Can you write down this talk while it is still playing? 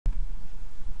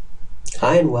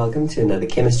Hi and welcome to another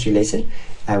chemistry lesson.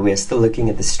 We are still looking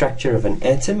at the structure of an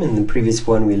atom. In the previous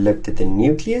one we looked at the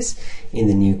nucleus. In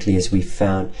the nucleus we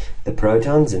found the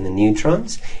protons and the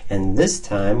neutrons, and this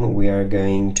time we are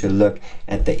going to look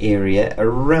at the area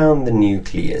around the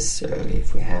nucleus. So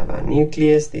if we have our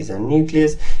nucleus, there's our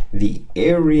nucleus. The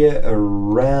area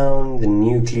around the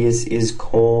nucleus is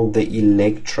called the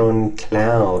electron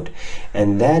cloud,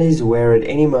 and that is where at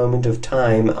any moment of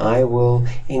time I will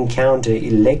encounter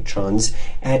electrons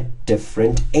at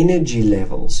different energy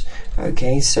levels.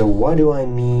 Okay, so what do I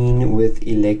mean with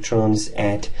electrons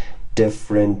at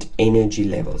different energy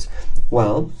levels?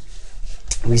 Well,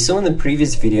 we saw in the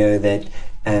previous video that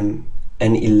an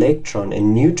electron, a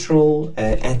neutral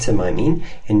atom,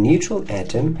 a neutral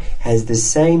atom has the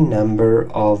same number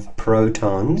of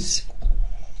protons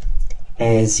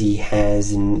as he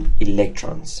has in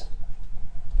electrons.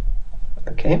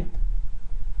 Okay,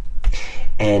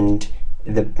 and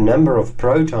the number of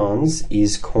protons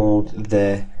is called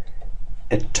the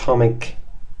atomic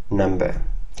number.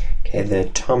 Okay, the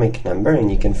atomic number,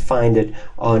 and you can find it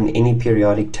on any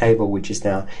periodic table, which is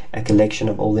now a collection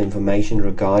of all the information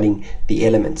regarding the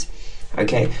elements.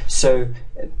 Okay, so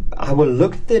I will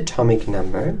look at the atomic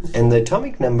number, and the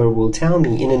atomic number will tell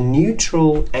me in a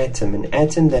neutral atom, an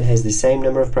atom that has the same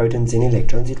number of protons and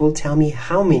electrons, it will tell me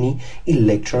how many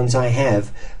electrons I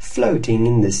have floating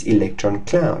in this electron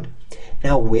cloud.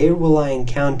 Now, where will I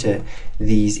encounter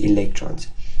these electrons?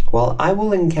 Well, I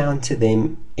will encounter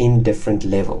them in different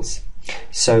levels.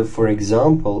 So, for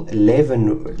example,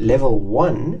 level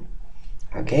 1,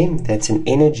 okay, that's an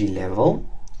energy level.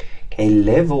 Okay,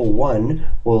 level 1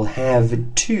 will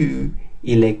have 2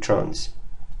 electrons.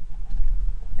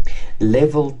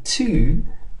 Level 2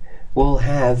 will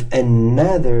have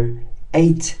another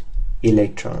 8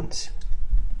 electrons.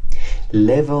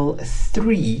 Level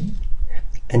 3,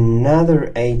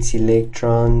 another 8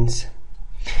 electrons,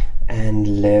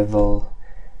 and level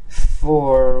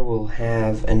 4 will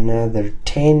have another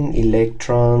 10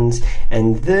 electrons,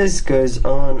 and this goes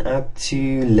on up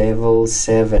to level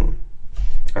 7.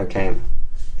 Okay,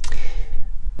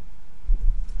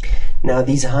 now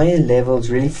these higher levels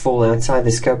really fall outside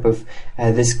the scope of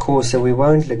this course, so we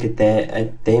won't look at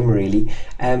them really,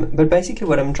 but basically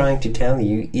what I'm trying to tell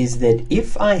you is that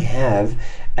if I have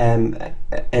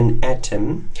an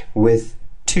atom with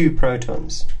 2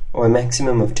 protons, or a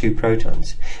maximum of 2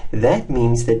 protons, that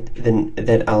means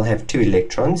that I'll have 2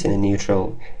 electrons in a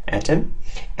neutral atom,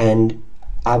 and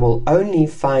I will only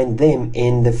find them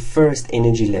in the first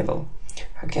energy level.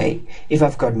 Okay, if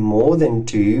I've got more than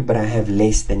 2 but I have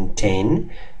less than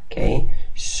 10, okay,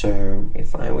 so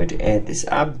if I were to add this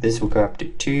up, this will go up to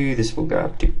 2, this will go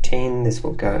up to 10, this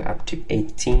will go up to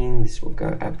 18, this will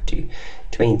go up to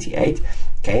 28.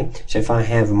 Okay, so if I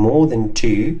have more than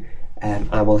 2,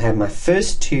 I will have my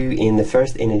first 2 in the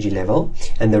first energy level,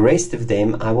 and the rest of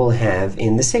them I will have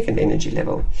in the second energy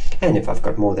level. And if I've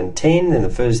got more than 10, then the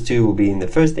first 2 will be in the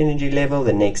first energy level,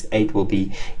 the next 8 will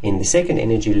be in the second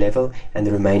energy level, and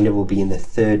the remainder will be in the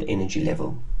third energy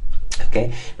level.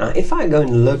 Okay, now if I go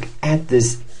and look at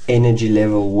this energy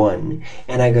level 1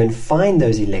 and I go and find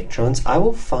those electrons, I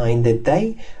will find that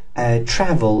they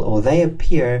travel, or they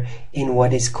appear in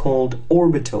what is called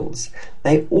orbitals.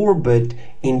 They orbit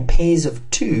in pairs of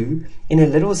 2 in a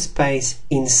little space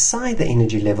inside the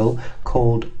energy level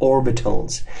called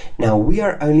orbitals. Now we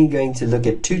are only going to look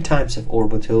at 2 types of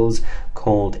orbitals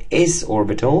called s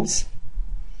orbitals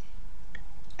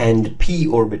and p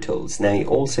orbitals. Now you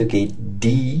also get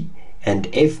d and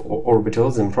f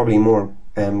orbitals, and probably more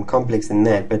complex than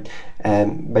that,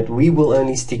 but we will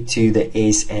only stick to the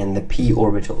s and the p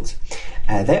orbitals.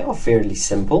 They are fairly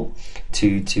simple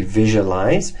to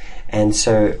visualize, and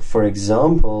so for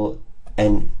example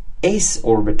an s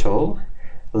orbital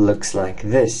looks like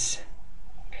this.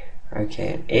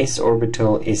 Okay, an s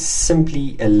orbital is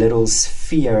simply a little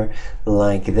sphere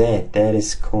like that. That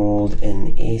is called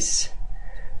an s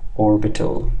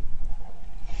orbital.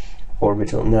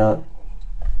 Now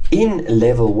in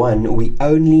level 1 we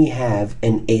only have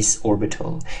an s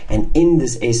orbital, and in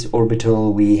this s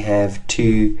orbital we have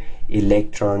 2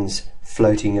 electrons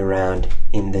floating around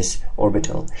in this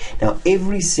orbital. Now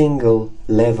every single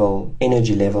level,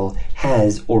 energy level,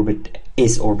 has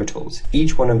s orbitals.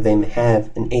 Each one of them have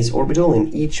an s orbital,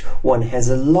 and each one has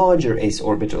a larger s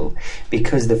orbital,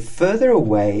 because the further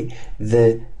away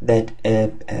that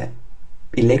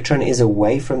electron is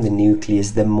away from the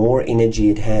nucleus, the more energy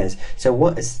it has. So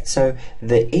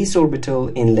the s orbital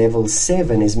in level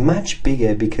 7 is much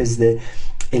bigger, because the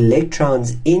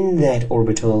electrons in that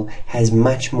orbital has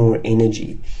much more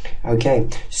energy. Okay,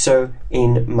 so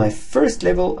in my first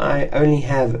level I only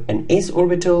have an s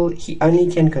orbital. He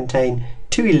only can contain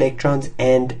 2 electrons,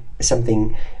 and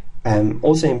something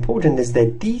also important is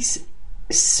that these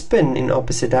spin in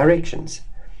opposite directions.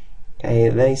 Okay,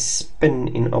 they spin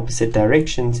in opposite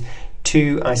directions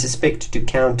to, I suspect, to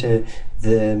counter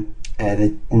the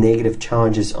negative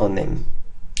charges on them.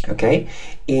 Okay,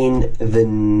 in the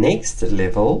next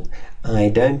level I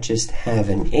don't just have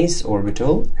an s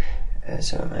orbital,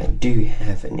 so I do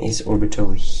have an s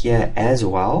orbital here as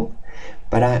well,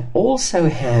 but I also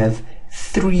have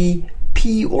 3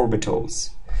 p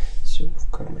orbitals. So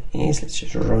I've got my s, let's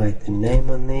just write the name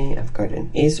on there. I've got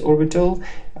an s orbital.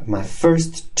 My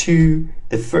first two,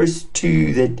 the first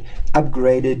 2 that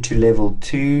upgraded to level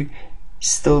 2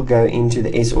 still go into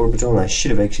the s orbital, and I should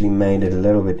have actually made it a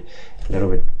little bit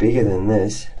bigger than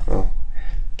this. Well,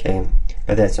 okay,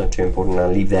 but that's not too important,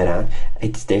 I'll leave that out.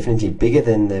 It's definitely bigger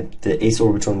than the s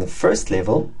orbital in the first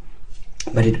level,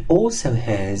 but it also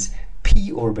has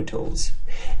p orbitals.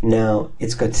 Now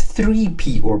it's got 3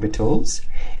 p orbitals,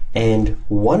 and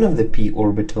one of the p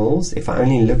orbitals, if I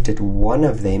only looked at one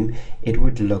of them, it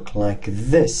would look like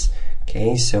this.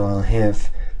 Okay, so I'll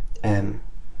have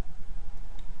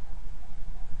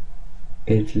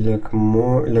it looks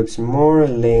more or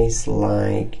less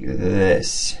like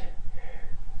this.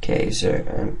 Okay, so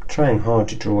I'm trying hard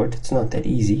to draw it, it's not that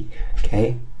easy.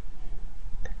 Okay,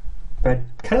 but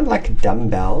kind of like a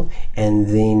dumbbell, and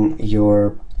then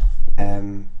your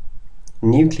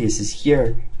nucleus is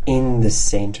here in the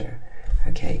center.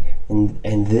 Okay,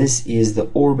 and this is the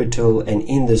orbital, and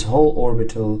in this whole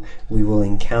orbital we will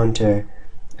encounter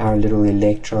our little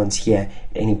electrons here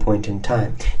at any point in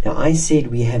time. Now I said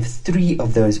we have 3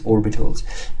 of those orbitals.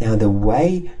 Now the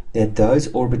way that those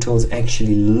orbitals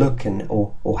actually look, and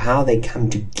or how they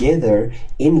come together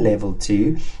in level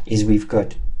 2, is we've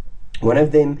got one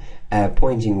of them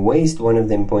pointing west, one of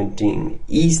them pointing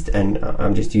east, and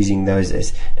I'm just using those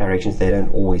as directions. They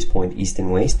don't always point east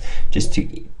and west, just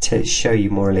to show you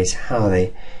more or less how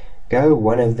they go.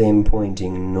 One of them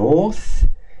pointing north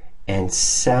and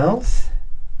south.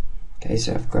 Okay,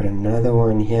 so I've got another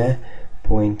one here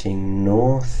pointing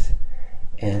north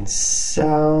and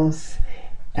south.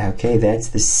 Okay, that's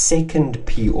the second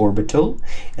p orbital.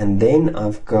 And then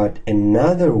I've got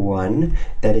another one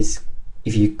that is,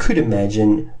 if you could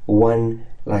imagine, one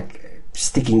like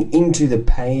sticking into the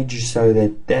page, so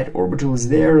that orbital is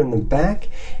there in the back,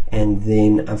 and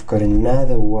then I've got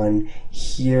another one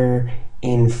here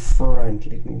in front.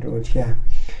 Let me draw it here.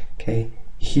 Okay,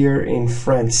 here in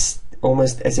front,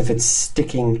 almost as if it's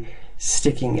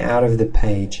sticking out of the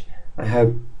page. I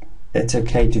hope that's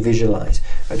okay to visualize.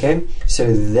 Okay,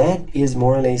 so that is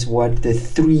more or less what the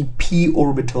 3 p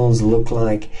orbitals look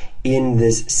like in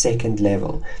this second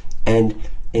level. And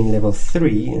in level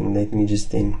 3, and let me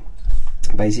just then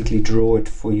basically draw it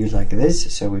for you like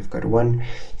this. So we've got one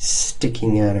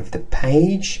sticking out of the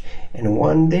page and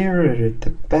one there at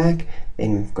the back.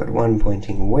 Then we've got one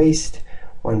pointing west,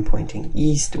 one pointing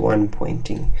east, one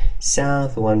pointing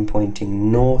south, one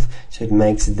pointing north. So it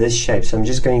makes this shape. So I'm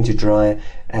just going to try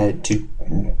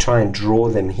and draw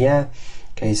them here.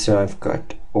 Okay, so I've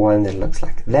got one that looks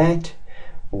like that,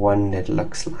 one that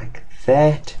looks like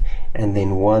that, and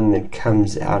then one that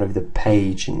comes out of the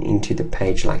page and into the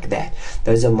page like that.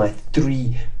 Those are my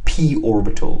 3 p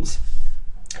orbitals.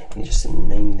 Let me just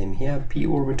name them here, p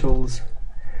orbitals.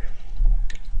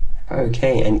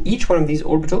 Okay, and each one of these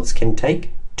orbitals can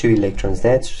take 2 electrons.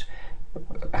 That's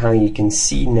how you can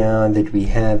see now that we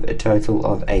have a total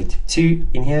of 8, 2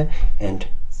 in here and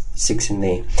 6 in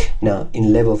there. Now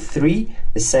in level 3,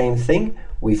 the same thing.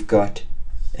 We've got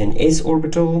an s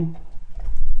orbital.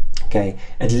 Okay,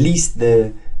 at least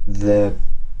the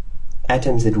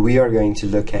atoms that we are going to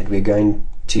look at, we're going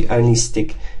to only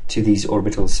stick to these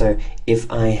orbitals. So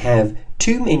if I have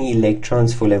too many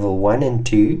electrons for level 1 and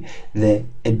 2, the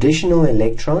additional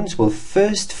electrons will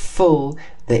first fill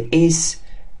the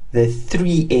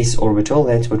 3s orbital.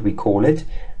 That's what we call it,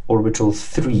 orbital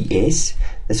 3s.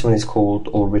 This one is called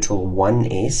orbital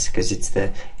 1s because it's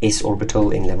the s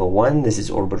orbital in level 1. This is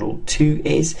orbital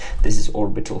 2s. This is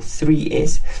orbital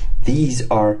 3s. These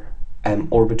are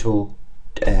orbital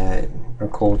are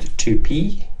called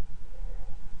 2p,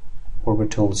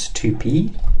 orbitals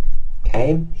 2p.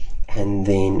 Okay, and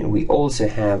then we also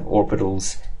have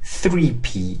orbitals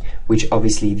 3p, which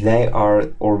obviously they are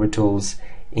orbitals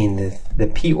in the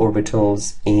p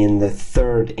orbitals in the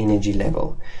 3rd energy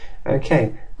level.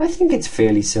 Okay, I think it's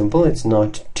fairly simple. It's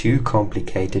not too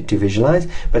complicated to visualize,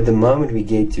 but the moment we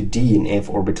get to D and F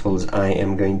orbitals, I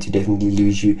am going to definitely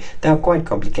lose you. They are quite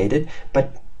complicated,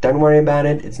 but don't worry about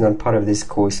it. It's not part of this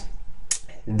course.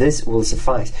 This will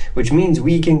suffice, which means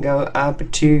we can go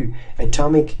up to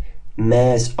atomic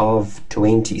numbers of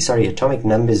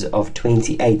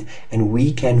 28, and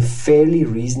we can fairly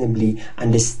reasonably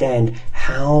understand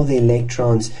how the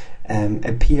electrons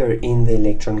appear in the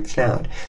electron cloud.